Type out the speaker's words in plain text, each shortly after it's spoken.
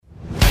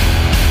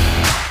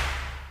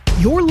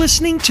You're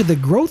listening to the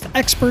Growth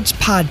Experts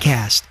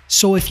Podcast.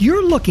 So if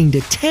you're looking to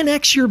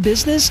 10x your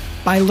business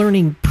by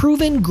learning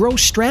proven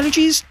growth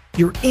strategies,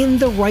 you're in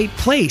the right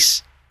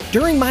place.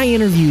 During my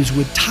interviews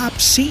with top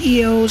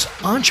CEOs,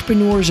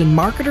 entrepreneurs, and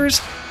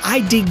marketers, I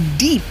dig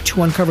deep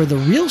to uncover the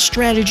real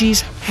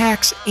strategies,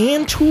 hacks,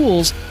 and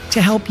tools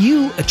to help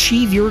you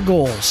achieve your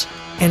goals.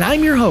 And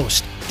I'm your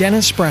host,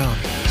 Dennis Brown.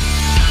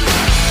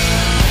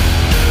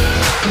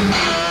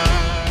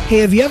 Hey,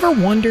 have you ever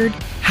wondered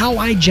how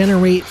I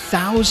generate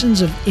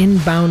thousands of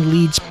inbound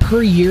leads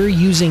per year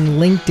using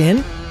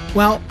LinkedIn?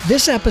 Well,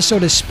 this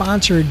episode is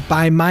sponsored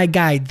by my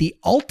guide, The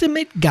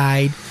Ultimate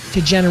Guide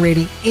to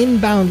Generating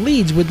Inbound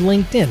Leads with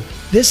LinkedIn.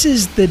 This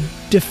is the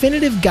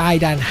definitive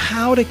guide on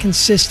how to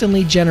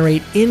consistently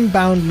generate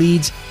inbound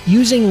leads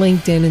using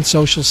LinkedIn and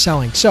social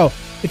selling. So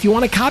if you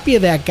want a copy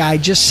of that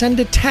guide, just send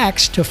a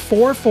text to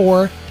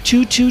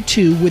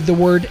 44222 with the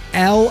word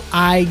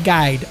LI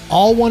Guide,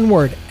 all one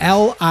word,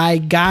 LI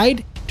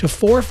Guide to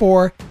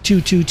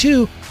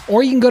 44222,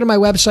 or you can go to my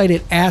website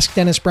at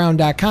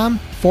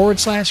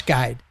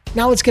askdennisbrown.com/guide.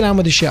 Now let's get on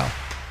with the show.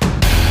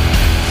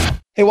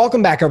 Hey,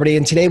 welcome back, everybody.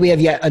 And today we have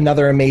yet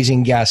another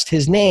amazing guest.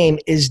 His name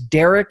is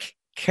Derek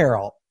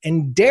Carroll.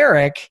 And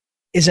Derek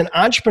is an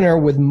entrepreneur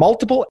with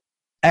multiple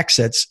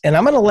exits. And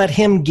I'm going to let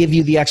him give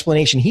you the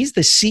explanation. He's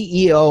the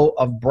CEO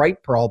of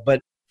Brightpearl.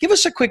 But give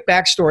us a quick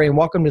backstory and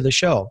welcome to the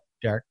show,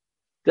 Derek.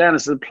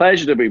 Dennis, it's a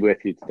pleasure to be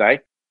with you today.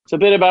 It's a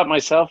bit about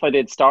myself. I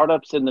did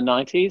startups in the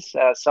 90s.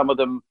 Some of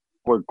them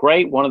were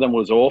great. One of them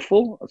was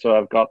awful. So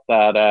I've got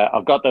that.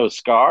 I've got those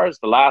scars.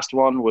 The last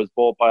one was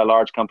bought by a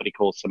large company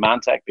called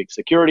Symantec, big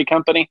security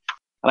company.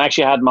 And I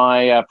actually had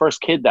my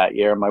first kid that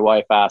year. My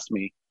wife asked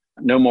me,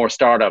 no more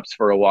startups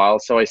for a while.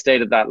 So I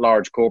stayed at that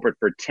large corporate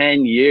for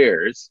 10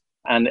 years.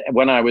 And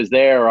when I was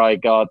there, I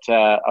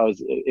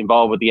was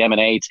involved with the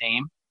M&A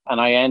team. And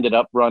I ended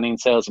up running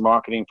sales and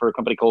marketing for a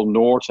company called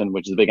Norton,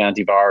 which is a big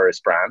antivirus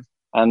brand.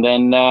 And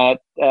then my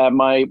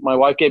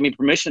wife gave me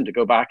permission to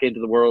go back into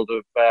the world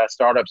of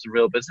startups and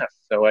real business.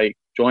 So I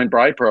joined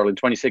Brightpearl in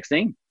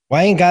 2016.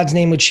 Why in God's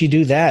name would she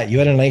do that? You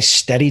had a nice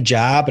steady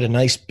job at a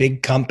nice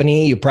big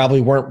company. You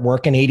probably weren't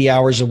working 80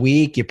 hours a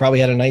week. You probably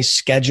had a nice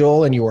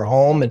schedule and you were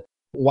home. And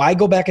why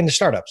go back into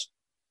startups?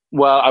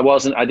 Well, I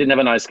didn't have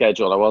a nice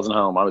schedule. I wasn't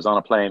home. I was on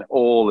a plane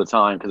all the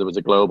time because it was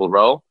a global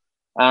role.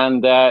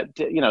 And,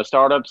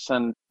 startups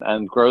and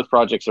growth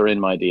projects are in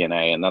my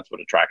DNA, and that's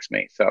what attracts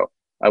me. So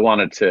I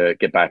wanted to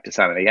get back to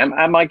sanity.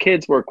 And my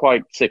kids were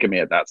quite sick of me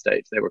at that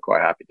stage. They were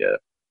quite happy to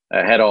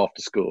head off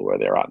to school where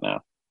they're at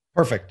now.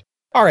 Perfect.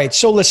 All right.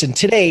 So listen,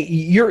 today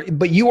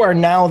you are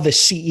now the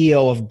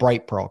CEO of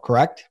Brightpearl,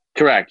 correct?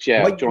 Correct.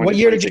 Yeah. What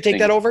year did you take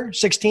that over?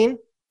 16?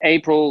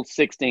 April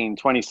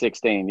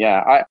 2016.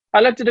 Yeah.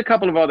 I looked at a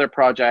couple of other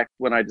projects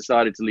when I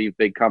decided to leave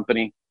big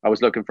company. I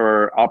was looking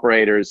for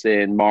operators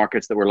in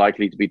markets that were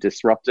likely to be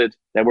disrupted,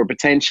 that were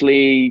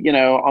potentially,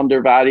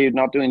 undervalued,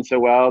 not doing so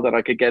well, that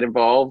I could get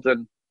involved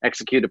and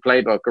execute a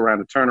playbook around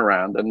a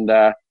turnaround. And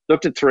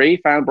looked at 3,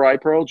 found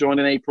Brightpearl,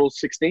 joined in April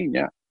 16.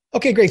 Yeah.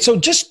 Okay, great. So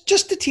just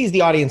to tease the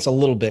audience a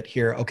little bit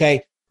here,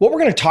 okay? What we're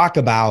going to talk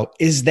about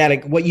is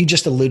that what you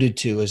just alluded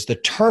to is the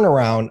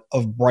turnaround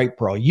of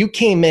Brightpearl. You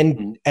came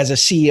in as a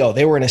CEO.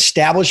 They were an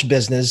established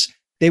business.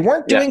 They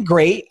weren't doing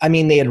great. I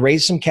mean, they had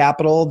raised some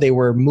capital. They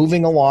were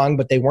moving along,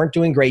 but they weren't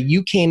doing great.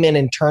 You came in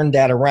and turned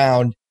that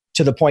around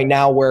to the point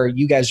now where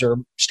you guys are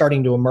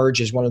starting to emerge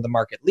as one of the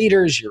market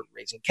leaders. You're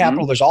raising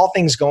capital. There's all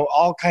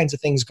kinds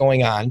of things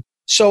going on.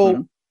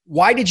 So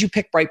why did you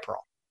pick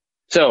Brightpearl?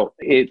 So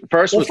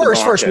first,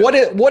 what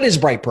is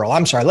Brightpearl?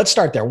 I'm sorry. Let's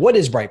start there. What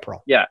is Brightpearl?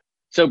 Yeah.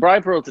 So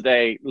Brightpearl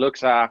today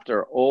looks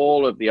after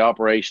all of the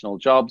operational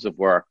jobs of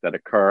work that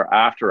occur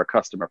after a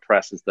customer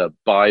presses the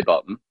buy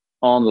button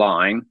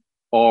online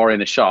or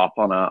in a shop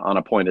on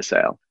a point of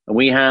sale. And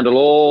we handle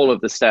all of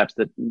the steps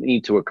that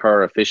need to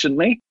occur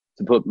efficiently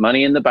to put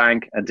money in the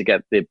bank and to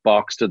get the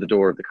box to the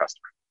door of the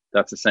customer.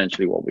 That's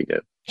essentially what we do.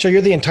 So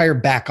you're the entire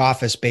back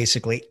office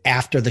basically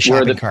after the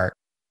shopping cart.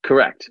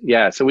 Correct.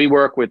 Yeah. So we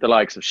work with the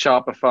likes of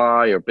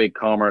Shopify or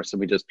BigCommerce, and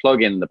we just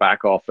plug in the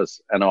back office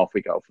and off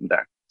we go from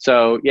there.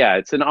 So yeah,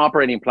 it's an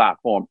operating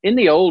platform. In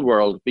the old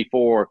world,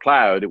 before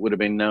cloud, it would have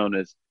been known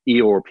as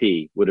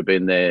ERP, would have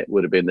been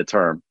the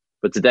term.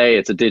 But today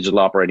it's a digital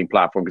operating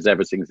platform because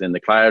everything's in the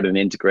cloud and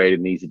integrated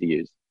and easy to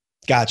use.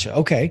 Gotcha.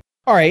 Okay.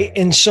 All right.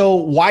 And so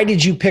why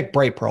did you pick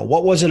Brightpearl?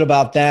 What was it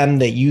about them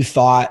that you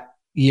thought,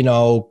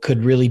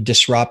 could really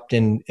disrupt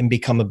and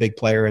become a big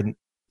player in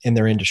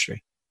their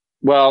industry?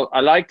 Well,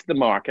 I liked the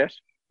market.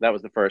 That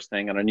was the first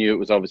thing. And I knew it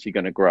was obviously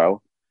going to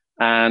grow.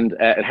 And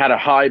it had a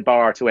high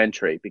bar to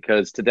entry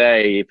because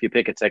today, if you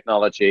pick a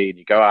technology and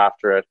you go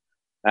after it,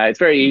 it's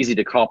very easy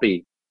to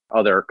copy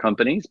other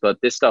companies, but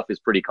this stuff is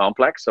pretty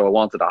complex. So I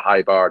wanted a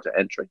high bar to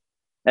entry.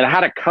 And I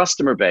had a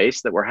customer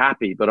base that were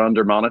happy but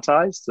under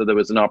monetized. So there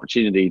was an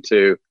opportunity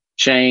to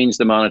change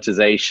the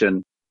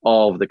monetization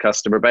of the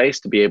customer base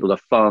to be able to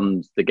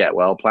fund the Get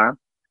Well plan.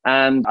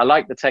 And I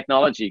liked the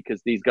technology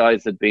because these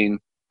guys had been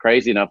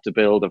crazy enough to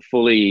build a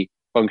fully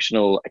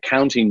functional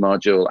accounting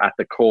module at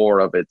the core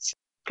of its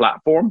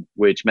platform,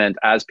 which meant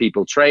as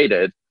people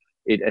traded,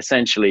 it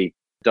essentially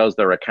does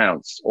their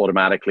accounts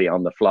automatically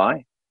on the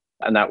fly.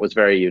 And that was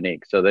very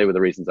unique. So they were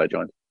the reasons I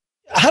joined.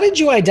 How did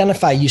you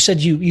identify? You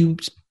said you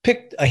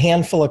picked a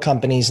handful of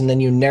companies and then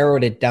you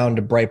narrowed it down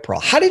to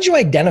Brightpearl. How did you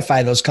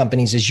identify those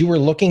companies as you were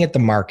looking at the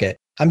market?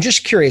 I'm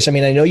just curious. I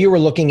mean, I know you were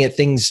looking at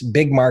things,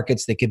 big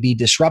markets that could be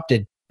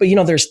disrupted, but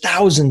there's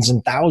thousands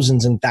and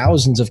thousands and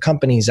thousands of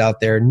companies out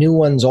there, new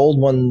ones, old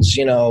ones,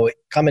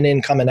 coming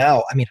in, coming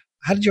out. I mean,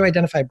 how did you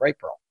identify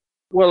Brightpearl?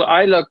 Well,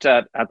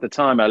 at the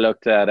time, I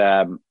looked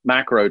at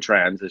macro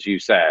trends, as you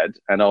said,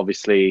 and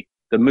obviously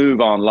the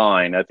move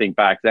online. I think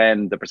back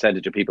then, the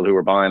percentage of people who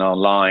were buying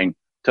online,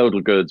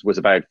 total goods, was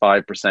about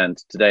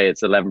 5%. Today,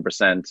 it's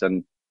 11%.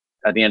 And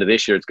at the end of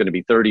this year, it's going to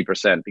be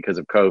 30% because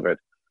of COVID.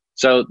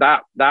 So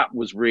that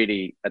was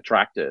really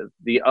attractive.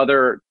 The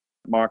other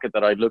market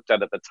that I looked at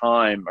the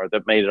time, or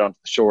that made it onto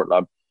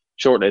the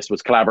shortlist,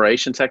 was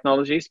collaboration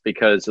technologies,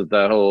 because of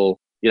the whole,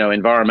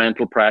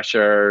 environmental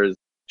pressures,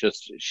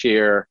 just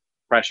sheer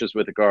pressures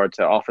with regard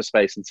to office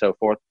space and so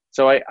forth.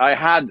 So I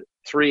had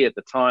three at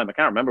the time. I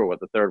can't remember what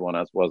the third one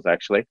was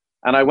actually.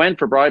 And I went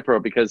for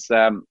Brightpearl because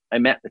I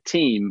met the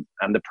team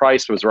and the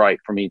price was right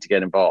for me to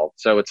get involved.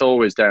 So it's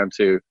always down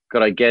to,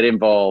 could I get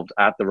involved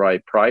at the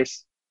right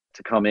price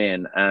to come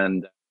in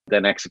and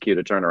then execute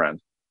a turnaround?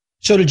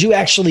 So did you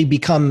actually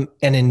become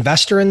an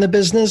investor in the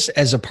business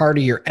as a part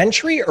of your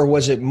entry, or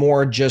was it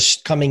more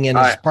just coming in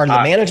as part of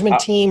the management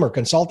team or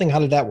consulting? How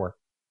did that work?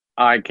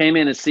 I came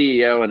in as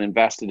CEO and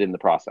invested in the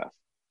process.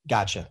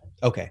 Gotcha.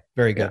 Okay.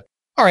 Very good.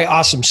 Yeah. All right.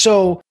 Awesome.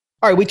 So,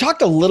 all right, we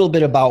talked a little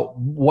bit about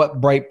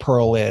what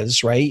Brightpearl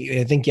is, right?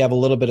 I think you have a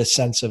little bit of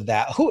sense of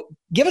that.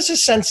 Give us a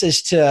sense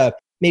as to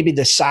maybe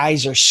the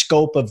size or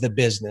scope of the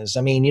business.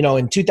 I mean,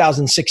 in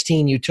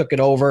 2016, you took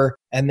it over,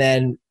 and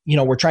then,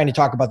 we're trying to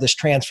talk about this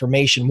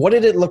transformation. What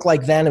did it look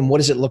like then, and what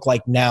does it look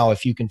like now?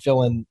 If you can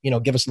fill in,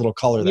 give us a little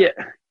color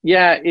there.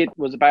 Yeah, it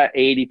was about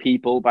 80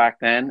 people back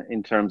then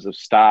in terms of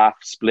staff,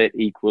 split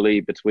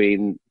equally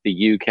between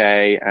the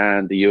UK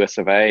and the US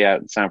of A. Out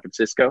in San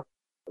Francisco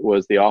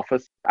was the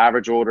office.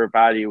 Average order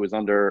value was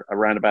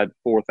around about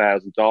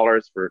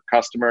 $4,000 for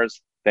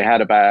customers. They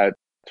had about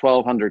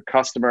 1,200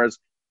 customers,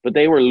 but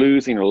they were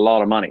losing a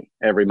lot of money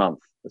every month.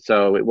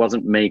 So it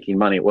wasn't making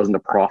money. It wasn't a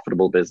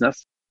profitable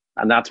business.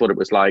 And that's what it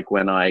was like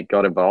when I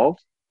got involved.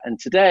 And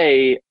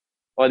today,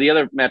 the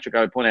other metric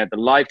I would point out, the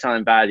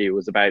lifetime value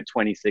was about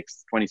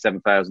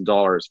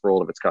 $27,000 for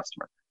all of its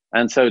customers.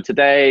 And so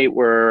today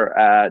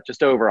we're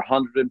just over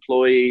 100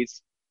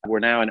 employees. We're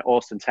now in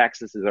Austin,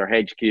 Texas, is our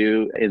HQ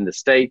in the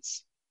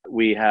States.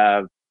 We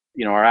have,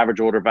 our average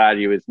order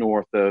value is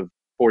north of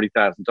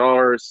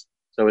 $40,000.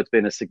 So it's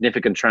been a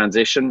significant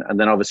transition. And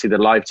then obviously the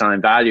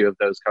lifetime value of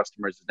those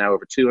customers is now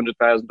over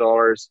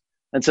 $200,000.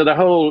 And so the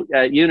whole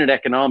unit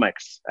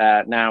economics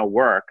now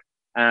work,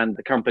 and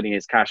the company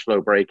is cash flow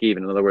break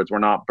even. In other words, we're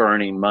not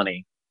burning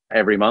money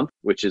every month,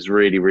 which is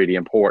really, really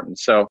important.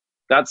 So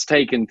that's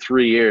taken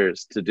 3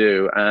 years to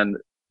do. And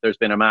there's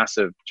been a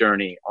massive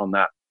journey on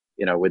that,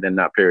 within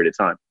that period of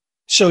time.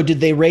 So did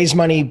they raise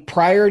money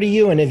prior to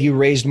you, and have you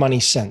raised money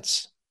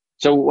since?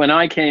 So when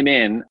I came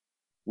in,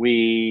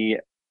 we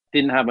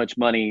didn't have much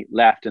money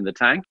left in the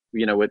tank,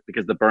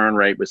 because the burn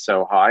rate was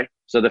so high.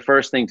 So the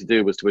first thing to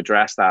do was to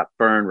address that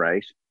burn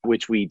rate,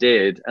 which we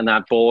did. And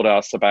that bought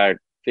us about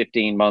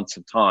 15 months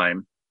of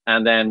time.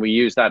 And then we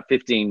used that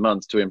 15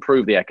 months to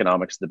improve the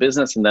economics of the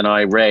business. And then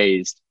I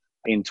raised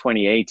in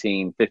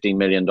 2018, $15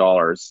 million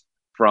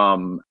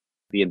from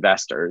the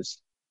investors.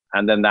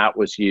 And then that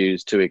was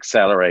used to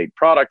accelerate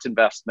product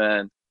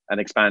investment and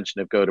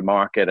expansion of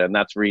go-to-market. And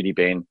that's really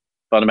been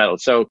fundamental.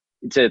 So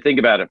to think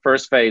about it,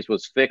 first phase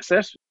was fix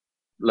it,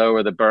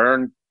 lower the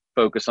burn,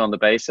 focus on the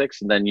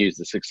basics, and then use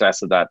the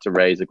success of that to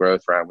raise a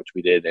growth round, which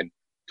we did in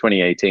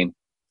 2018.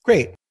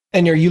 Great.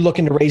 And are you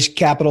looking to raise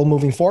capital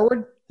moving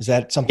forward? Is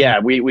that something? Yeah,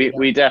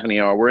 we definitely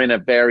are. We're in a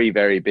very,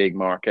 very big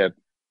market.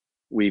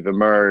 We've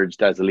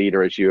emerged as a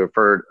leader, as you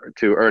referred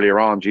to earlier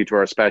on, due to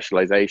our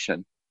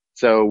specialization.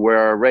 So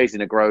we're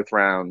raising a growth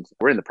round.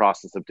 We're in the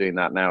process of doing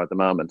that now at the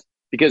moment,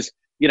 because,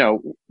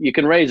 you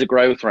can raise a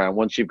growth round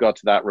once you've got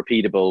to that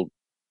repeatable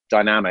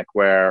dynamic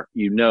where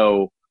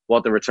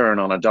what the return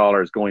on a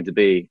dollar is going to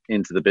be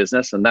into the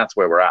business. And that's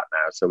where we're at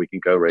now. So we can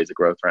go raise a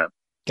growth round.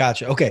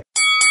 Gotcha. Okay.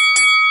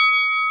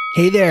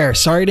 Hey there.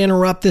 Sorry to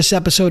interrupt this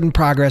episode in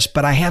progress,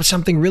 but I have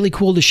something really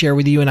cool to share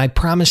with you, and I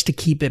promise to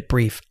keep it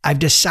brief. I've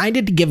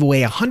decided to give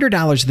away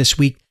 $100 this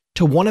week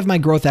to one of my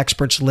Growth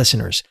Experts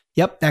listeners.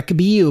 Yep, that could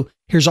be you.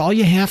 Here's all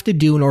you have to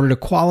do in order to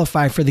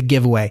qualify for the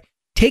giveaway.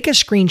 Take a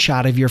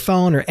screenshot of your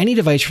phone, or any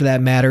device for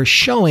that matter,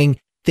 showing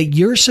that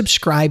you're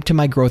subscribed to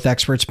my Growth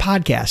Experts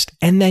podcast,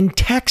 and then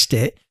text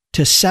it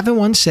to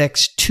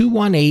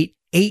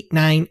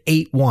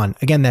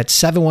 716-218-8981. Again, that's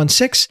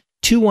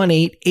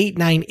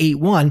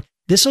 716-218-8981.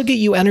 This will get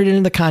you entered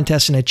into the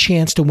contest and a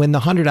chance to win the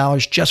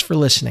 $100 just for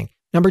listening.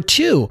 Number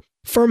 2,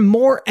 for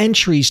more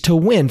entries to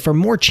win, for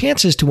more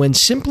chances to win,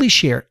 simply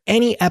share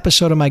any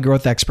episode of my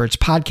Growth Experts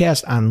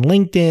podcast on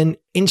LinkedIn,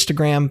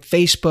 Instagram,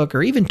 Facebook,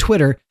 or even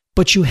Twitter.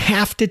 but you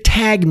have to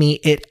tag me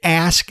at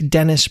Ask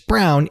Dennis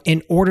Brown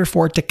in order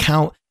for it to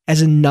count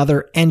as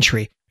another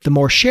entry. The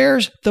more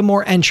shares, the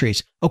more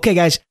entries. Okay,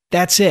 guys,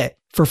 that's it.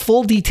 For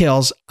full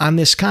details on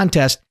this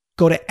contest,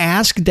 go to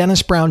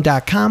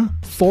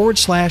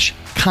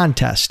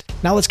askdennisbrown.com/contest.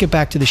 Now let's get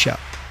back to the show.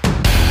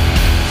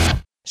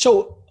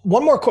 So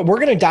one more, we're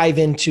going to dive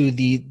into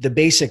the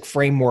basic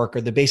framework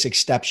or the basic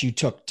steps you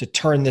took to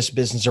turn this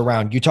business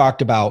around. You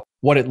talked about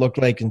what it looked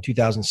like in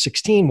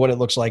 2016, what it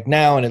looks like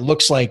now, and it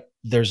looks like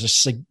there's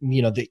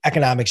the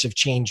economics have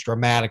changed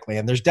dramatically,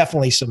 and there's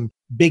definitely some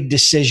big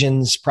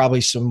decisions,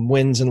 probably some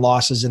wins and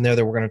losses in there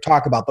that we're going to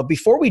talk about. But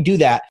before we do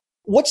that,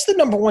 what's the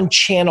number one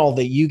channel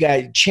that you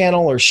guys,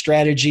 channel or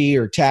strategy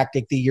or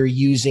tactic that you're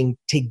using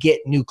to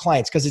get new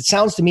clients? Because it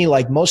sounds to me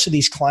like most of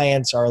these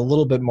clients are a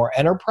little bit more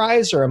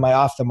enterprise, or am I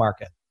off the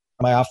market?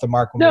 Am I off the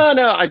mark?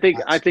 No. I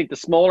think the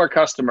smaller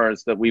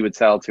customers that we would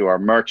sell to are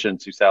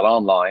merchants who sell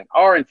online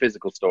or in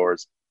physical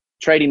stores,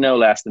 trading no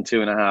less than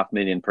 2.5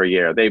 million per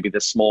year. They'd be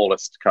the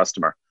smallest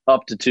customer,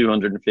 up to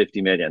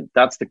 250 million.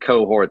 That's the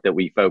cohort that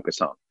we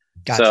focus on.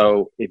 Gotcha.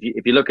 So if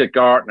you look at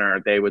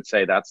Gartner, they would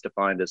say that's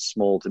defined as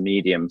small to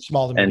medium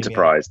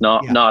enterprise,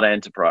 not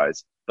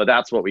enterprise. But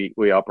that's what we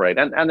operate.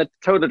 And the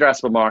total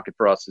addressable market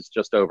for us is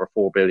just over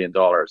 $4 billion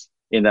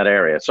in that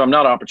area. So I'm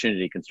not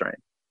opportunity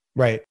constrained.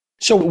 Right.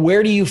 So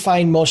where do you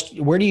find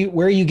where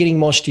are you getting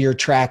most of your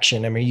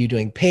traction? I mean, are you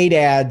doing paid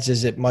ads?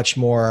 Is it much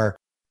more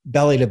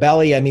belly to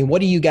belly? I mean,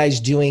 what are you guys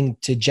doing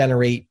to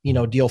generate,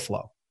 deal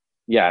flow?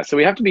 Yeah. So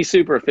we have to be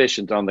super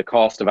efficient on the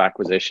cost of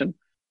acquisition.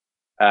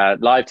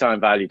 Lifetime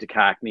value to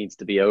CAC needs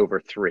to be over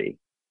 3.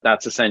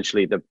 That's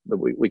essentially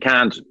we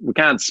can't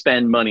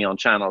spend money on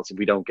channels if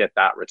we don't get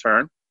that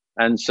return.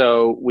 And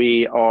so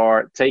we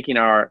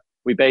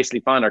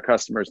basically find our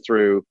customers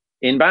through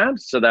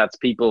inbound. So that's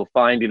people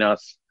finding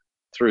us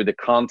through the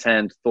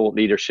content, thought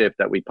leadership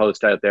that we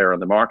post out there on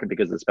the market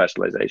because of the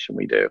specialization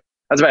we do.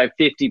 That's about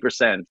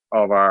 50%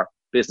 of our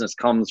business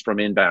comes from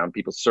inbound,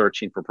 people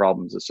searching for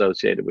problems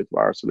associated with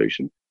our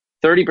solution.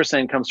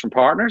 30% comes from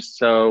partners.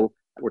 So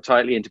we're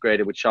tightly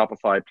integrated with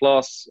Shopify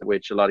Plus,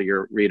 which a lot of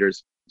your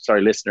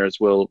listeners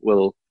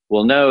will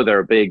know. They're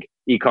a big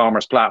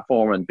e-commerce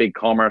platform and big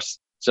commerce.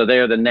 So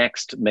they're the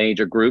next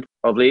major group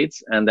of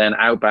leads. And then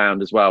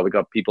outbound as well. We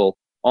got people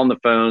on the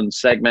phone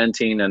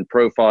segmenting and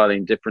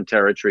profiling different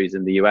territories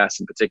in the US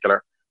in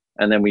particular.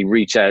 And then we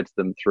reach out to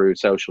them through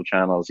social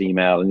channels,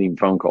 email, and even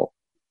phone call.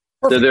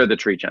 Perfect. So they're the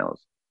 3 channels.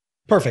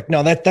 Perfect.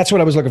 No, that's what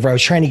I was looking for. I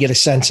was trying to get a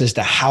sense as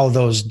to how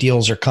those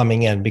deals are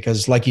coming in,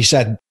 because like you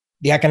said,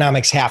 the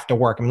economics have to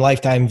work. I mean,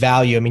 lifetime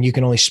value. I mean, you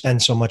can only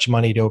spend so much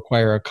money to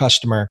acquire a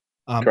customer.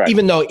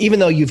 Even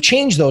though you've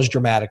changed those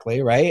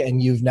dramatically, right?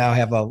 And you've now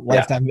have a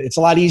lifetime. Yeah. It's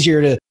a lot easier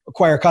to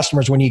acquire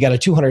customers when you got a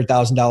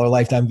 $200,000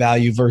 lifetime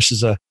value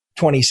versus a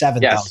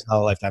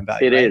 $27,000 lifetime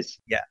value. It is.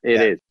 Yeah.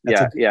 It is.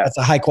 That's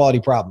a high quality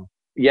problem.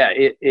 Yeah,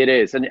 it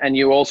is. And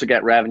you also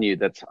get revenue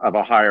that's of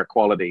a higher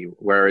quality.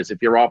 Whereas if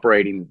you're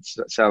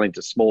selling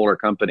to smaller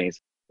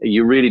companies,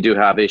 you really do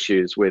have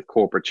issues with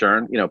corporate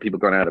churn, people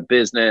going out of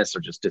business or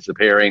just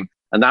disappearing.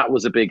 And that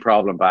was a big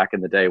problem back in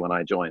the day when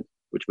I joined,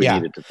 which we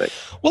needed to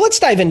fix. Well, let's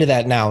dive into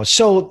that now.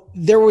 So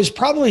there was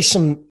probably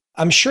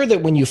I'm sure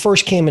that when you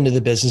first came into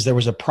the business, there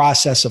was a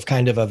process of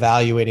kind of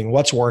evaluating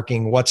what's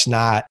working, what's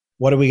not,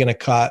 what are we going to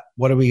cut?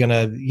 What are we going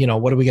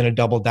to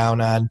double down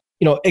on?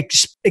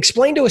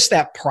 Explain to us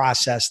that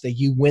process that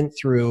you went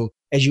through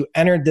as you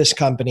entered this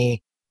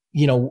company,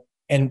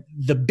 and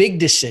the big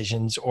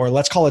decisions, or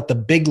let's call it the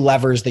big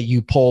levers that you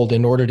pulled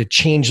in order to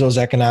change those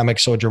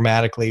economics so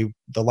dramatically,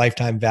 the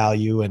lifetime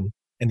value and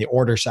the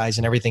order size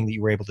and everything that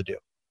you were able to do.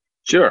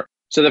 Sure.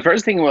 So the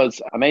first thing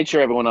was I made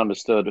sure everyone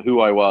understood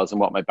who I was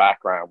and what my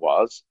background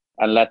was,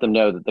 and let them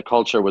know that the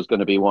culture was going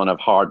to be one of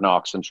hard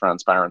knocks and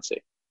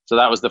transparency. So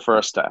that was the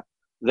first step.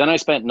 Then I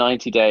spent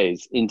 90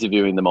 days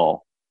interviewing them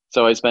all.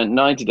 So I spent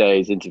 90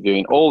 days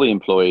interviewing all the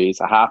employees,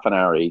 a half an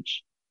hour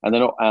each. And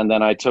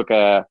then I took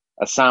a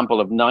sample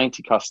of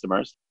 90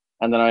 customers.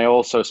 And then I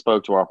also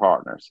spoke to our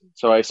partners.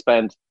 So I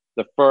spent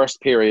the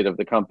first period of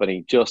the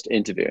company just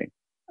interviewing.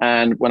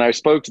 And when I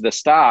spoke to the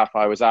staff,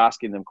 I was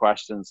asking them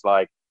questions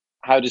like,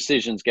 how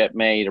decisions get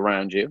made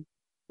around you?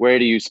 Where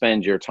do you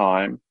spend your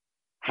time?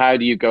 How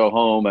do you go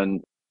home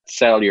and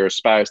sell your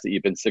spouse that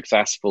you've been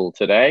successful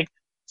today?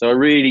 So I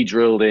really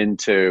drilled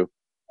into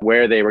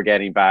where they were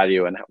getting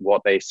value and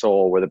what they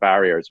saw were the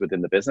barriers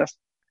within the business.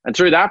 And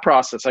through that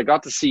process, I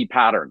got to see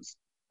patterns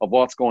of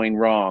what's going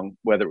wrong,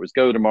 whether it was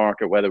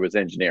go-to-market, whether it was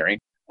engineering.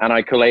 And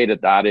I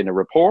collated that in a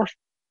report.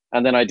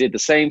 And then I did the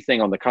same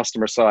thing on the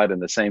customer side and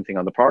the same thing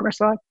on the partner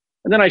side.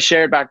 And then I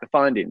shared back the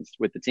findings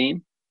with the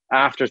team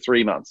after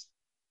 3 months.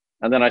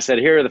 And then I said,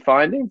 here are the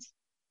findings.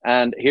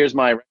 And here's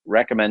my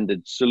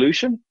recommended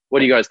solution. What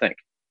do you guys think?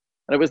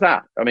 And it was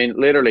that. I mean,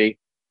 literally,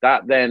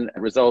 that then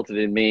resulted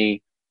in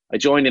me. I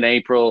joined in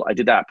April. I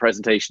did that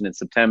presentation in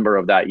September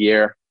of that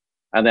year.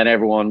 And then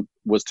everyone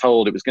was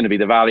told it was going to be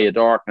the Valley of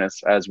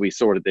Darkness as we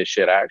sorted this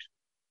shit out.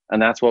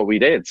 And that's what we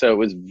did. So it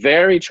was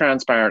very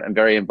transparent and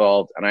very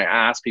involved. And I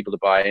asked people to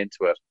buy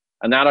into it.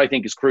 And that I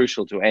think is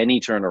crucial to any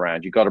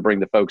turnaround. You've got to bring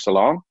the folks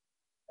along.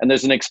 And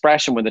there's an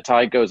expression, when the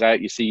tide goes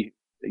out, you see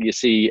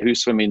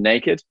who's swimming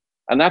naked.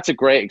 And that's a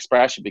great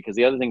expression, because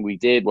the other thing we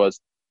did was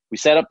we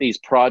set up these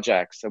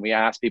projects and we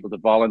asked people to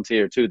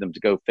volunteer to them to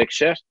go fix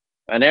shit.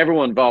 And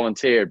everyone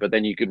volunteered, but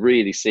then you could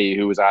really see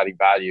who was adding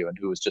value and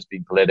who was just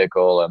being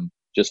political and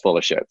just full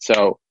of shit.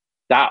 So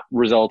that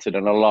resulted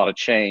in a lot of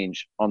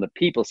change on the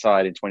people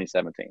side in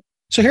 2017.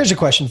 So here's a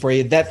question for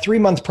you. That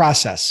 3-month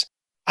process,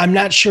 I'm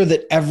not sure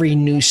that every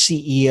new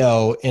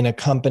CEO in a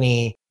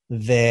company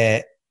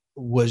that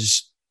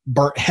was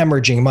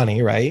hemorrhaging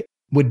money, right,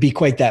 would be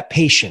quite that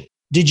patient.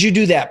 Did you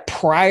do that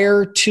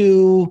prior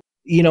to,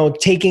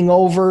 taking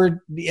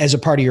over as a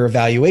part of your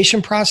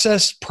evaluation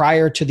process,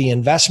 prior to the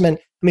investment?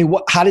 I mean,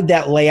 how did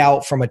that lay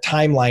out from a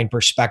timeline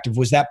perspective?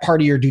 Was that part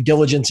of your due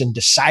diligence in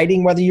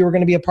deciding whether you were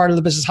going to be a part of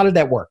the business? How did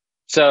that work?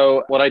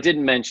 So what I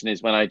didn't mention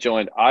is when I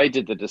joined, I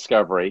did the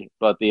discovery,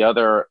 but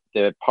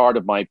the part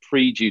of my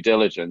pre-due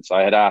diligence,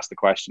 I had asked the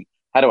question,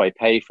 how do I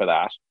pay for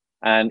that?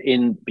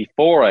 And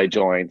before I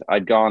joined,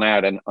 I'd gone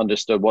out and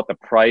understood what the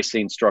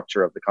pricing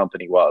structure of the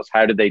company was.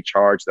 How did they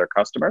charge their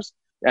customers?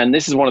 And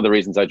this is one of the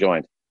reasons I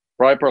joined.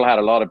 Brightpearl had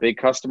a lot of big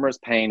customers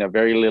paying a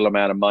very little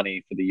amount of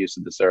money for the use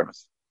of the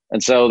service.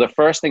 And so the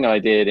first thing I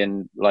did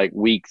in like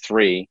week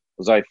 3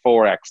 was I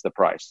 4x the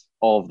price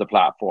of the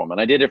platform.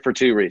 And I did it for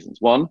 2 reasons.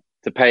 One,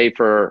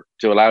 to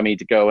allow me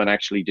to go and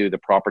actually do the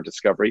proper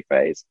discovery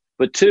phase.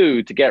 But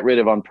 2, to get rid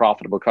of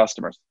unprofitable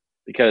customers.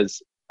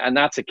 And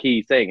that's a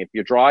key thing. If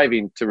you're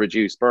driving to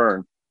reduce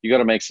burn, you got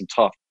to make some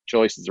tough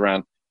choices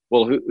around,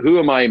 well, who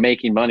am I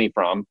making money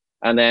from?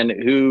 And then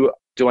who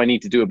do I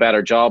need to do a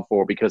better job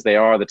for, because they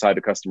are the type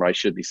of customer I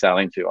should be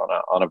selling to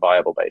on a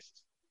viable basis.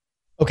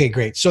 Okay,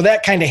 great. So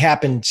that kind of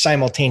happened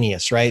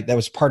simultaneous, right? That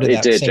was part of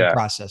that same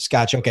process.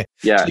 Gotcha. Okay.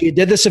 Yeah. So you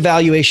did this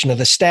evaluation of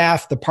the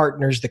staff, the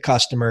partners, the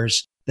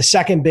customers. The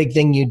second big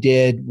thing you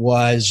did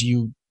was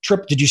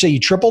did you say you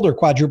tripled or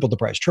quadrupled the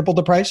price? Tripled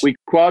the price? We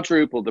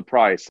quadrupled the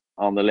price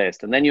on the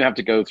list. And then you have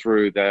to go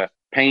through the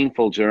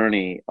painful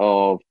journey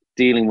of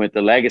dealing with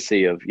the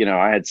legacy of,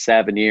 I had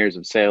 7 years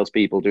of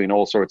salespeople doing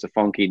all sorts of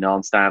funky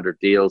non-standard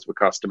deals with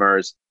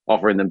customers,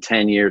 offering them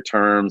 10-year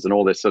terms and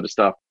all this sort of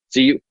stuff.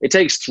 So it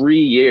takes 3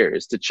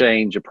 years to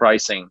change a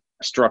pricing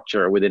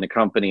structure within a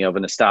company of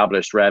an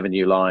established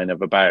revenue line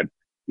of about,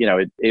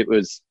 it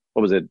was,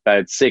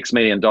 about $6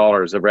 million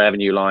of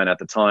revenue line at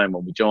the time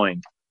when we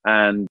joined.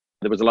 And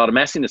there was a lot of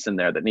messiness in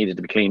there that needed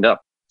to be cleaned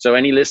up. So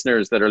any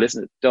listeners that are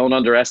listening, don't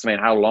underestimate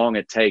how long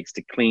it takes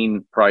to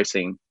clean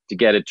pricing to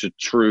get it to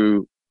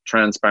true,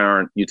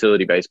 transparent,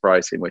 utility-based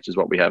pricing, which is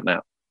what we have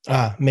now.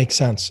 Makes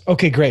sense.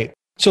 Okay, great.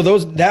 So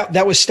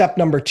that was step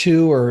number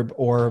 2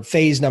 or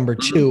phase number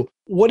 2.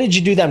 Mm-hmm. What did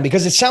you do then?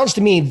 Because it sounds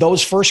to me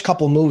those first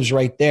couple moves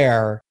right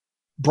there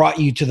brought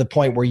you to the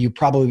point where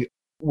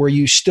were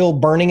you still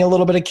burning a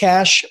little bit of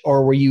cash,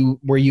 or were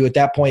you at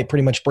that point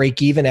pretty much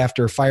break even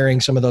after firing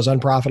some of those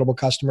unprofitable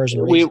customers?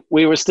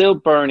 We were still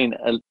burning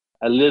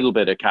a little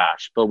bit of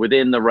cash, but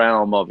within the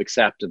realm of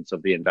acceptance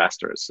of the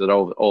investors.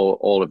 So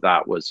all of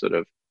that was sort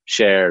of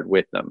shared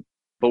with them.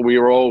 But we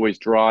were always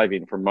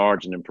driving for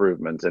margin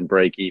improvement and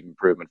break-even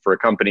improvement for a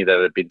company that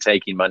had been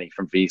taking money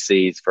from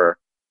VCs for,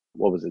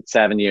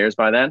 7 years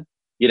by then?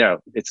 You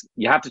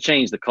have to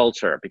change the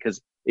culture,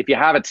 because if you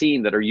have a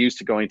team that are used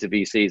to going to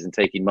VCs and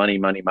taking money,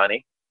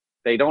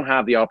 they don't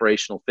have the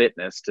operational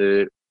fitness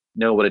to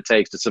know what it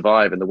takes to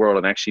survive in the world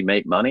and actually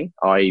make money,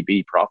 i.e.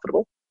 be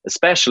profitable,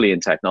 especially in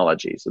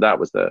technology. So that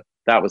was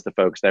the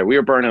focus there. We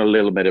were burning a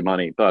little bit of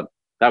money, but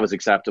that was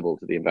acceptable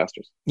to the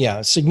investors.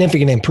 Yeah,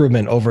 significant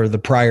improvement over the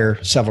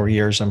prior several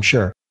years, I'm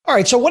sure. All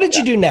right, so what did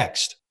you do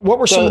next? What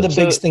were some of the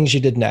big things you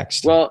did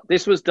next? Well,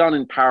 this was done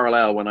in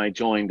parallel when I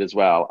joined as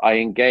well. I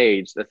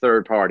engaged a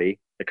third party,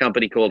 a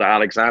company called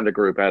Alexander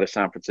Group out of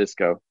San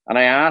Francisco. And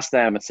I asked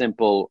them a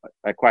simple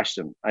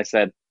question. I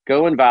said,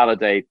 go and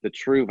validate the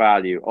true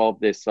value of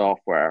this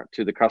software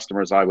to the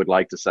customers I would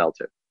like to sell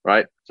to,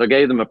 right? So I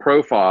gave them a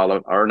profile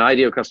or an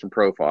ideal customer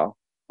profile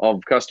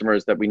of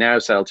customers that we now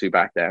sell to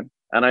back then.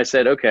 And I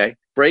said, okay,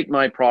 break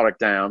my product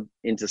down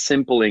into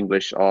simple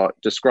English, or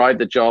describe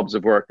the jobs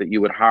of work that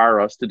you would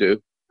hire us to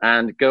do,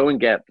 and go and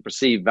get the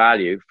perceived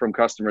value from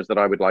customers that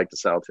I would like to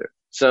sell to.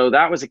 So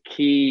that was a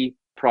key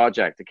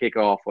project to kick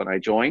off when I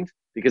joined,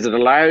 because it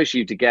allows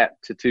you to get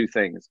to 2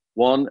 things.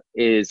 One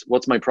is,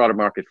 what's my product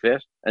market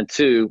fit? And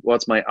 2,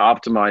 what's my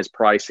optimized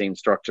pricing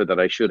structure that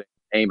I should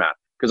aim at?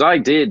 Because I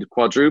did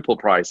quadruple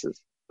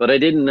prices, but I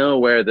didn't know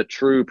where the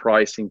true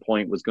pricing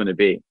point was going to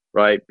be,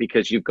 right?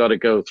 Because you've got to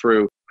go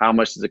through, how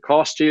much does it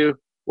cost you?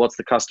 What's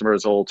the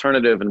customer's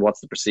alternative? And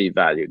what's the perceived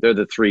value? They're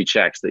the 3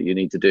 checks that you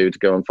need to do to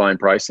go and find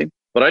pricing.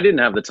 But I didn't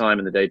have the time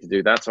in the day to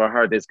do that. So I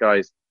hired these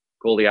guys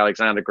called the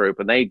Alexander Group,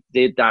 and they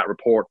did that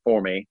report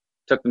for me.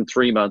 Took them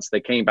 3 months. They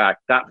came back.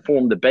 That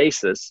formed the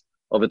basis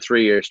of a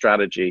 3-year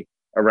strategy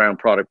around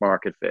product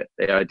market fit.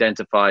 They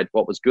identified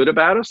what was good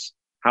about us,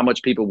 how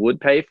much people would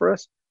pay for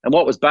us, and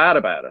what was bad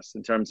about us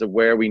in terms of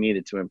where we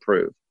needed to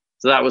improve.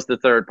 So that was the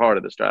third part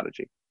of the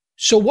strategy.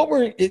 So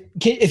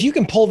if you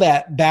can pull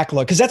that back a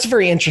little, because that's a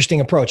very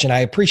interesting approach. And I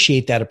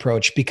appreciate that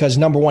approach because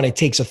number one, it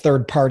takes a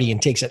third party and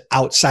takes it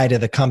outside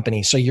of the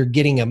company. So you're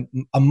getting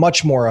a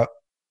much more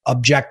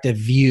objective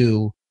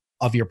view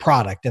of your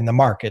product and the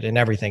market and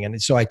everything.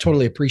 And so I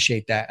totally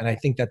appreciate that. And I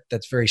think that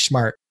that's very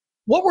smart.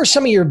 What were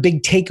some of your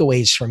big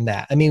takeaways from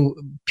that? I mean,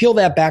 peel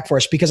that back for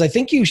us, because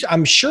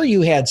I'm sure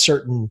you had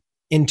certain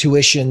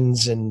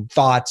intuitions and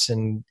thoughts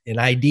and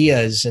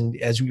ideas, and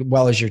as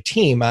well as your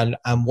team on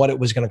what it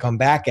was going to come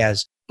back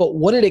as. But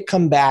what did it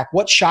come back?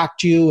 What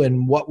shocked you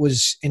and what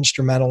was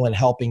instrumental in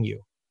helping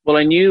you? Well,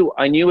 I knew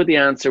what the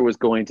answer was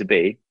going to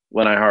be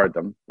when I heard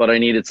them, but I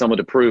needed someone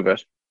to prove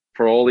it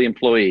for all the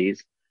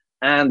employees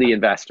and the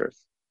investors.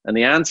 And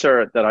the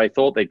answer that I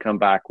thought they'd come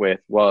back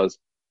with was,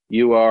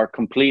 you are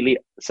completely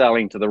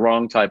selling to the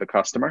wrong type of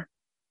customer,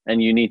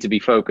 and you need to be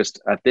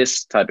focused at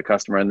this type of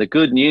customer. And the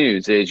good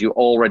news is you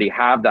already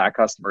have that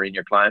customer in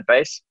your client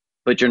base,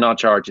 but you're not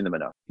charging them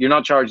enough. You're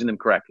not charging them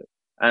correctly.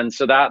 And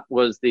so that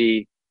was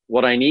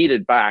what I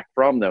needed back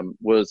from them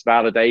was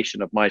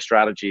validation of my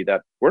strategy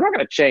that we're not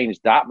going to change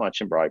that much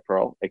in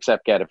Brightpearl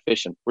except get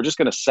efficient. We're just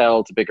going to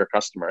sell to bigger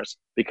customers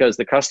because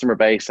the customer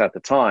base at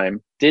the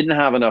time didn't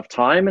have enough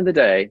time in the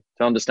day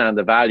to understand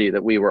the value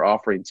that we were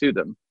offering to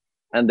them.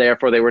 And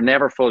therefore, they were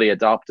never fully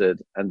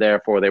adopted, and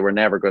therefore, they were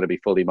never going to be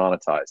fully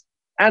monetized.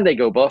 And they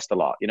go bust a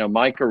lot.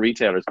 Micro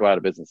retailers go out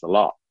of business a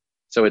lot.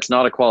 So it's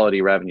not a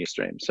quality revenue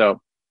stream.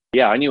 So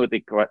yeah, I knew what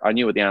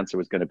the answer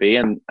was going to be,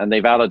 and they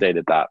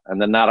validated that.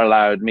 And then that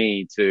allowed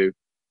me to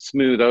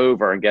smooth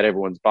over and get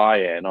everyone's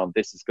buy-in on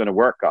this is going to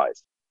work,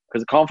 guys.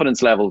 Because the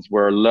confidence levels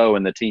were low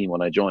in the team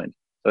when I joined.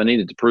 So I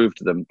needed to prove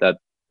to them that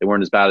they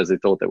weren't as bad as they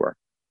thought they were.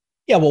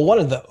 Yeah,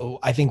 well,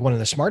 I think one of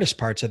the smartest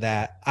parts of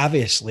that,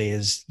 obviously,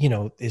 is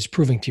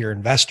proving to your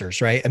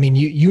investors, right? I mean,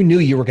 you knew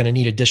you were going to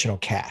need additional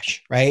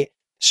cash, right?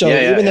 So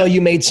even though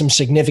you made some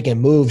significant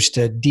moves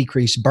to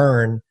decrease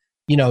burn,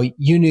 you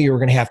knew you were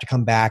going to have to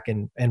come back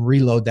and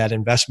reload that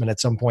investment at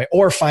some point,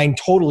 or find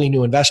totally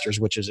new investors,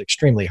 which is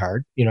extremely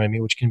hard. You know what I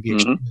mean? Which can be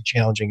extremely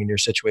challenging in your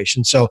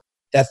situation. So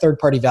that third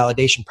party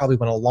validation probably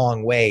went a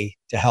long way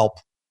to help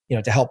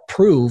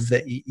prove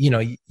that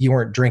you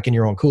weren't drinking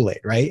your own Kool-Aid,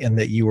 right? And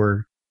that you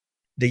were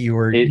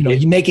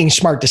making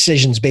smart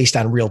decisions based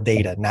on real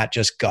data, not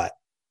just gut.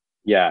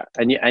 Yeah.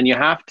 And you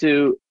have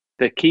to,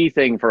 the key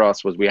thing for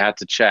us was we had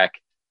to check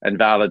and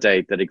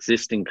validate that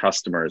existing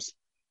customers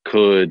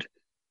could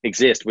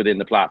exist within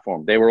the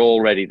platform. They were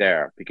already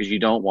there, because you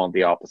don't want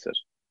the opposite.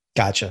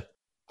 Gotcha.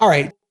 All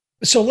right.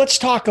 So let's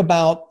talk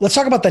about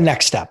the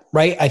next step,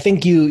 right? I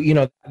think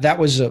that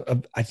was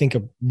I think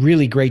a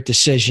really great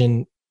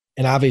decision,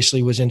 and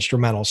obviously was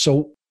instrumental.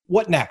 So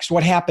what next?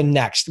 What happened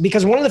next?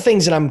 Because one of the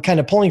things that I'm kind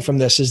of pulling from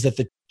this is that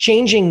the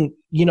changing,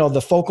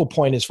 the focal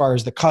point as far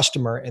as the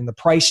customer and the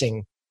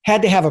pricing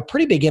had to have a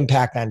pretty big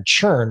impact on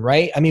churn,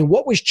 right? I mean,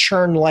 what was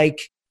churn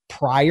like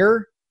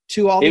prior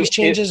to all these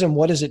changes, and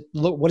what does it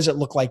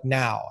look like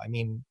now? I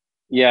mean,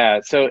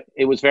 yeah, so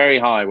it was very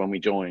high when we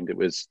joined. It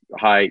was the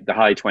high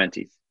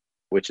 20s,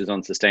 which is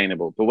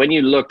unsustainable. But when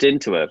you looked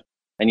into it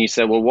and you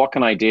said, well, what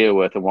can I deal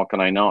with and what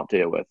can I not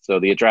deal with? So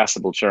the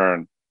addressable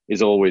churn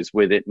is always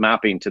with it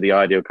mapping to the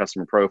ideal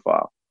customer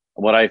profile.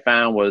 And what I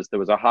found was there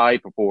was a high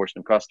proportion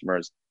of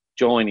customers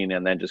joining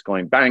and then just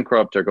going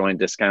bankrupt or going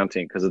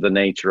discounting because of the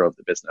nature of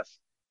the business.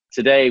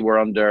 Today, we're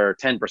under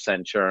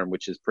 10% churn,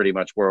 which is pretty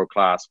much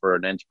world-class for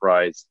an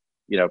enterprise,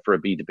 for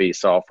a B2B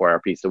software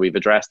piece. So we've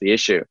addressed the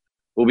issue.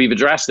 But we've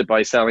addressed it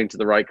by selling to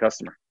the right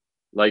customer.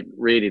 Like,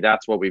 really,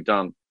 that's what we've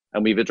done.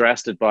 And we've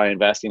addressed it by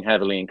investing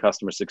heavily in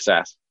customer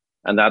success.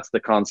 And that's the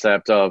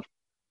concept of,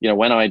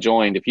 when I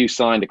joined, if you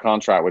signed a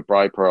contract with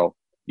Brightpearl,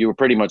 you were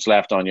pretty much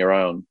left on your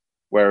own.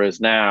 Whereas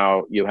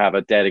now you have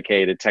a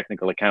dedicated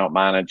technical account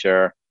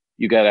manager.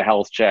 You get a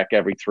health check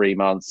every 3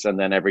 months and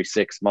then every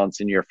 6 months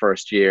in your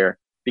first year,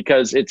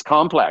 because it's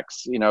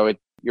complex.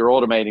 You're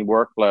automating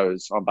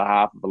workflows on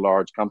behalf of a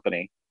large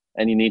company,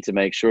 and you need to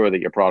make sure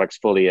that your product's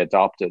fully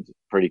adopted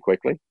pretty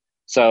quickly.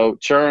 So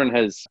churn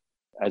has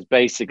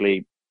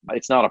basically,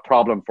 it's not a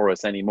problem for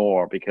us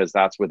anymore, because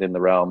that's within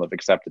the realm of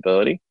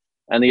acceptability.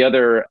 And the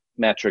other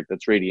metric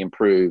that's really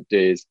improved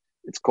is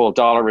it's called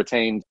dollar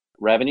retained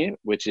revenue,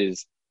 which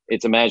is,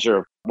 it's a measure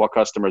of what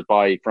customers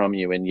buy from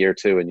you in year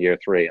 2 and year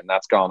 3. And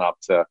that's gone up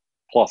to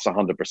plus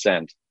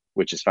 100%,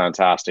 which is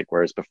fantastic.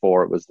 Whereas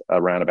before it was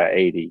around about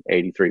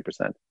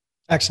 83%.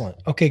 Excellent.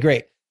 Okay,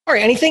 great. All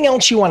right. Anything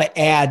else you want to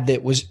add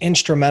that was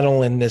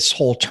instrumental in this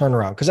whole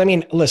turnaround? Because I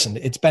mean, listen,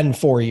 it's been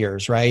 4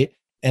 years, right?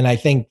 And I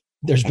think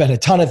there's been a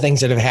ton of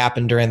things that have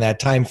happened during that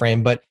time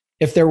frame. But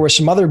if there were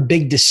some other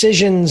big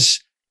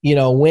decisions,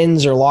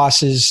 wins or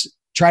losses,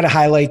 try to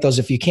highlight those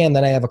if you can.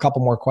 Then I have a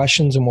couple more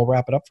questions and we'll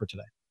wrap it up for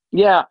today.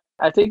 Yeah,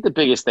 I think the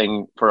biggest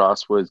thing for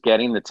us was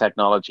getting the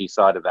technology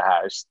side of the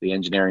house, the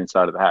engineering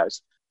side of the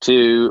house,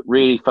 to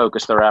really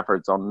focus their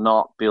efforts on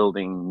not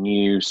building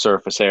new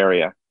surface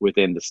area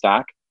within the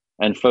stack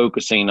and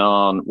focusing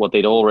on what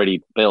they'd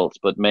already built,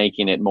 but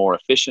making it more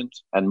efficient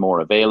and more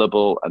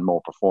available and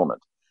more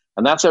performant.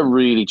 And that's a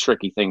really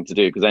tricky thing to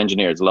do, because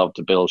engineers love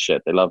to build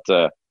shit. They love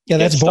to Yeah,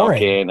 get that's stock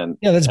boring. in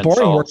Yeah, that's and boring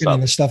solve working on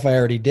stuff. the stuff I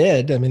already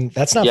did. I mean,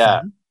 that's not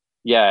Yeah, fun.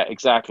 yeah,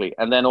 exactly.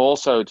 And then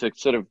also to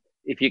sort of,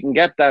 if you can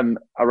get them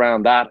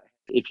around that,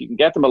 if you can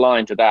get them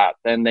aligned to that,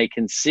 then they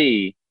can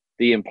see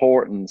the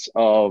importance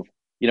of,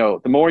 the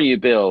more you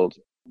build,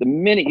 the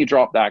minute you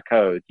drop that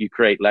code, you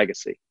create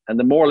legacy. And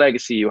the more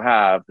legacy you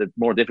have, the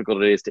more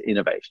difficult it is to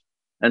innovate.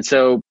 And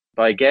so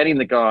by getting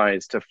the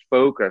guys to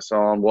focus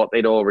on what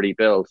they'd already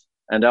built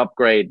and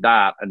upgrade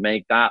that and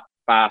make that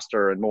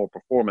faster and more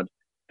performant,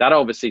 that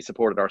obviously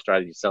supported our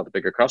strategy to sell to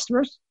bigger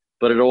customers,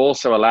 but it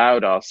also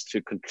allowed us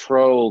to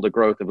control the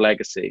growth of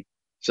legacy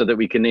so that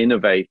we can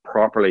innovate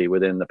properly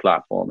within the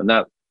platform.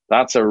 And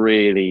that's a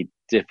really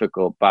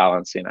difficult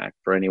balancing act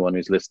for anyone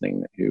who's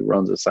listening who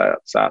runs a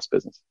SaaS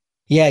business.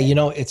 Yeah,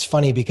 it's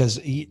funny because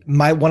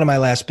one of my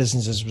last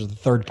businesses was a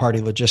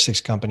third-party logistics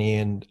company,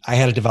 and I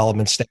had a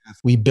development staff.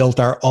 We built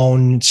our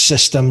own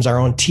systems, our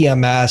own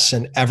TMS,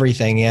 and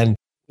everything. And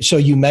so,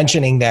 you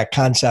mentioning that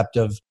concept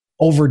of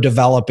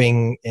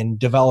overdeveloping and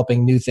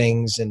developing new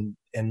things and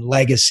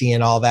legacy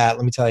and all that.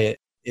 Let me tell you,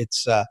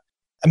 it's a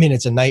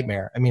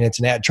nightmare. It's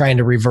trying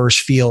to reverse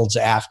fields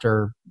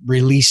after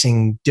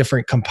releasing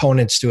different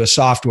components to a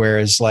software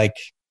it's like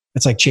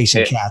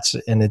chasing cats,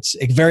 and it's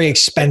very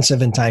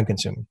expensive and time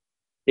consuming.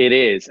 It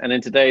is. And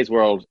in today's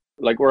world,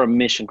 like, we're a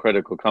mission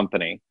critical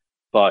company,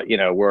 but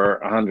we're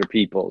 100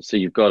 people. So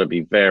you've got to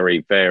be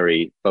very,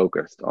 very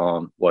focused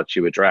on what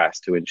you address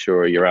to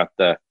ensure you're at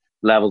the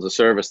levels of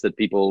service that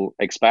people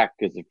expect.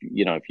 Because if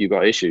you've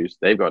got issues,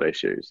 they've got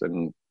issues.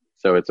 And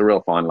so it's a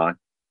real fine line.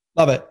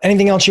 Love it.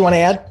 Anything else you want to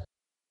add?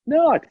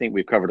 No, I think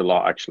we've covered a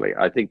lot, actually.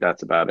 I think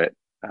that's about it.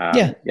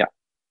 Yeah. Yeah.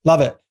 Love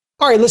it.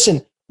 All right,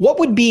 listen, what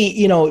would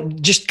be,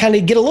 just kind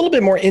of get a little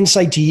bit more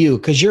insight to you,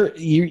 because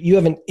you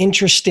have an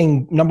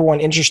interesting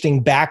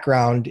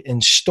background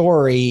and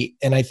story.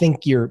 And I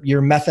think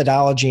your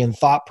methodology and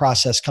thought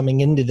process coming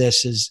into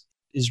this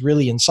is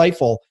really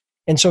insightful.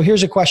 And so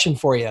here's a question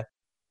for you.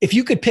 If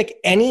you could pick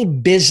any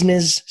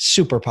business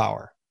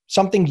superpower,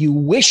 something you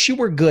wish you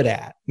were good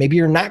at, maybe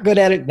you're not good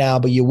at it now,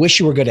 but you wish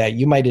you were good at it.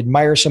 You might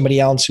admire somebody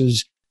else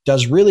who's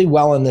does really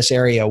well in this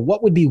area.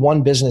 What would be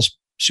one business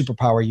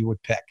superpower you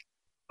would pick?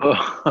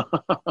 Oh,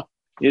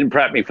 you didn't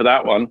prep me for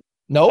that one.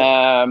 Nope.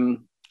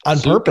 On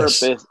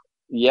purpose.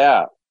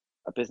 Yeah,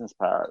 a business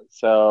power.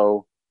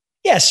 So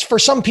yes, for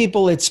some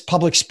people it's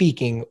public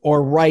speaking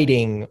or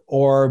writing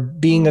or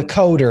being a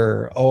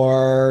coder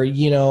or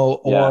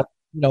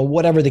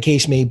whatever the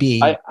case may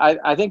be.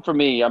 I think for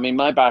me,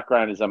 my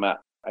background is I'm a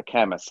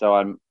chemist, so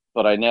I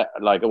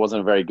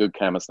wasn't a very good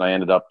chemist, and I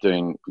ended up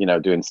doing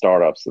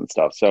startups and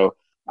stuff. So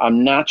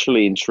I'm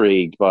naturally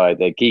intrigued by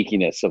the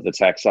geekiness of the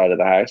tech side of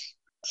the house.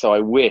 So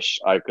I wish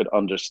I could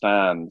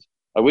understand.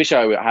 I wish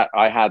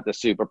I had the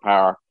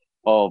superpower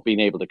of being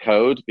able to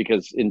code,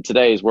 because in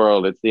today's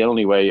world, it's the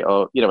only way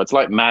of, it's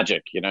like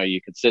magic. You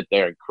could sit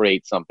there and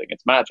create something.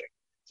 It's magic.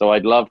 So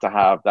I'd love to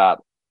have that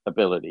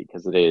ability,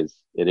 because it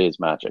is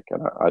magic,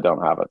 and I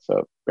don't have it. So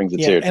it brings a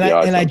tear to the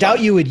eye. And I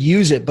doubt you would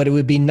use it, but it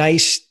would be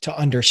nice to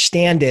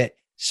understand it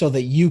so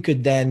that you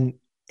could then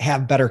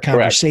have better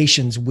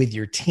conversations with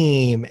your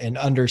team and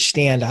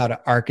understand how to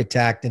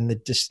architect and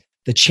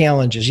the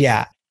challenges.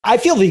 Yeah. I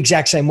feel the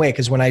exact same way,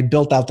 because when I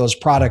built out those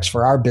products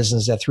for our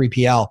business at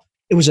 3PL,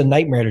 it was a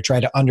nightmare to try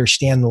to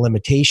understand the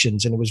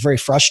limitations. And it was very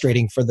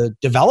frustrating for the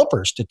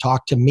developers to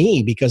talk to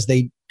me because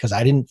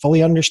I didn't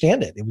fully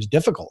understand it. It was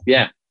difficult.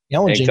 Yeah,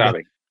 challenging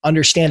exactly. to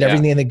understand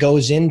everything that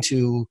goes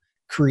into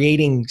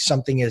creating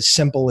something as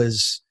simple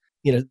as,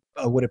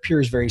 what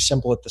appears very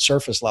simple at the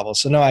surface level.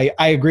 So no,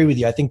 I agree with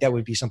you. I think that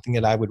would be something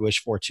that I would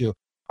wish for too.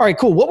 All right,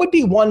 cool. What would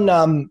be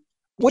one,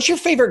 what's your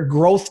favorite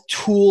growth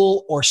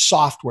tool or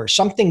software?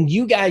 Something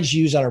you guys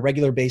use on a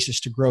regular basis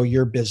to grow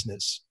your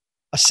business?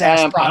 A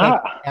SaaS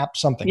product, app,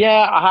 something.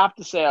 Yeah, I have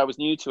to say I was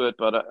new to it,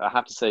 but I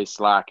have to say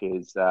Slack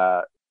is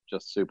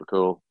just super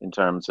cool in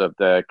terms of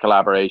the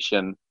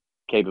collaboration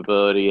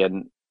capability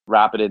and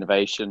rapid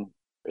innovation.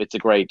 It's a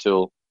great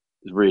tool.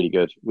 It's really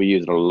good. We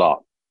use it a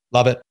lot.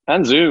 Love it.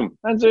 And Zoom.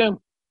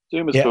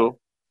 Zoom is cool.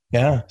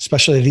 Yeah,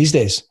 especially these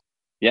days.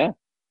 Yeah.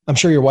 I'm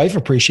sure your wife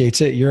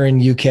appreciates it. You're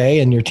in UK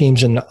and your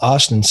team's in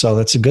Austin, so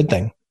that's a good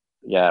thing.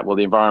 Yeah, well,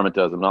 the environment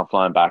does. I'm not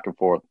flying back and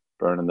forth,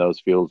 burning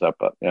those fuels up,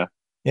 but yeah.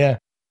 Yeah.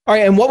 All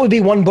right, and what would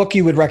be one book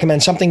you would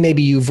recommend? Something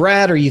maybe you've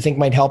read or you think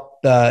might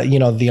help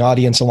the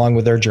audience along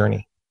with their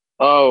journey?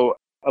 Oh,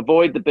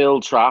 Avoid the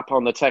Build Trap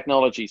on the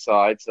technology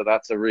side. So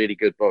that's a really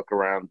good book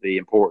around the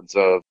importance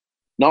of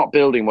not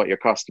building what your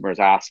customers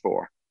ask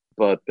for,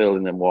 but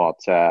building them what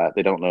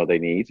they don't know they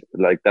need.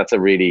 It's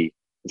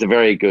a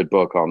very good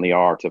book on the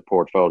art of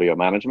portfolio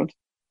management.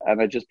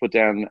 And I just put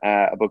down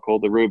a book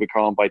called The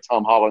Rubicon by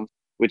Tom Holland,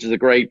 which is a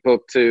great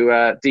book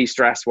to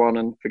de-stress one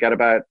and forget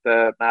about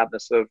the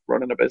madness of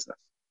running a business.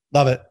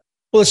 Love it.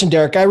 Well, listen,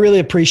 Derek, I really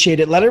appreciate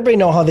it. Let everybody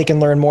know how they can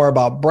learn more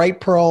about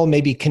Brightpearl,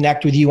 maybe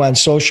connect with you on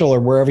social or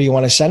wherever you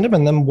want to send them,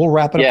 and then we'll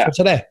wrap it up for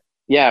today.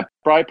 Yeah,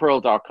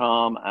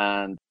 brightpearl.com,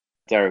 and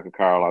Derek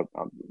O'Carroll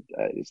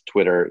is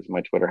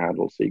my Twitter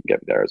handle, so you can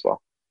get me there as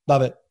well.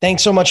 Love it.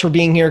 Thanks so much for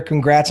being here.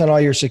 Congrats on all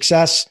your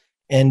success,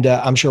 And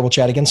I'm sure we'll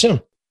chat again soon.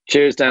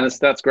 Cheers, Dennis.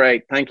 That's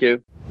great. Thank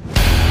you.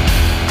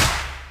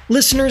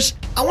 Listeners,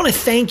 I want to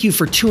thank you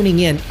for tuning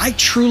in. I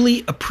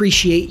truly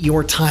appreciate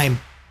your time.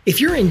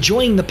 If you're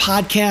enjoying the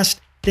podcast,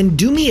 then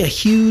do me a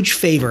huge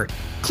favor.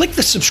 Click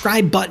the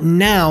subscribe button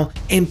now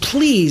and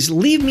please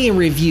leave me a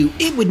review.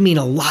 It would mean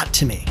a lot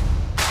to me.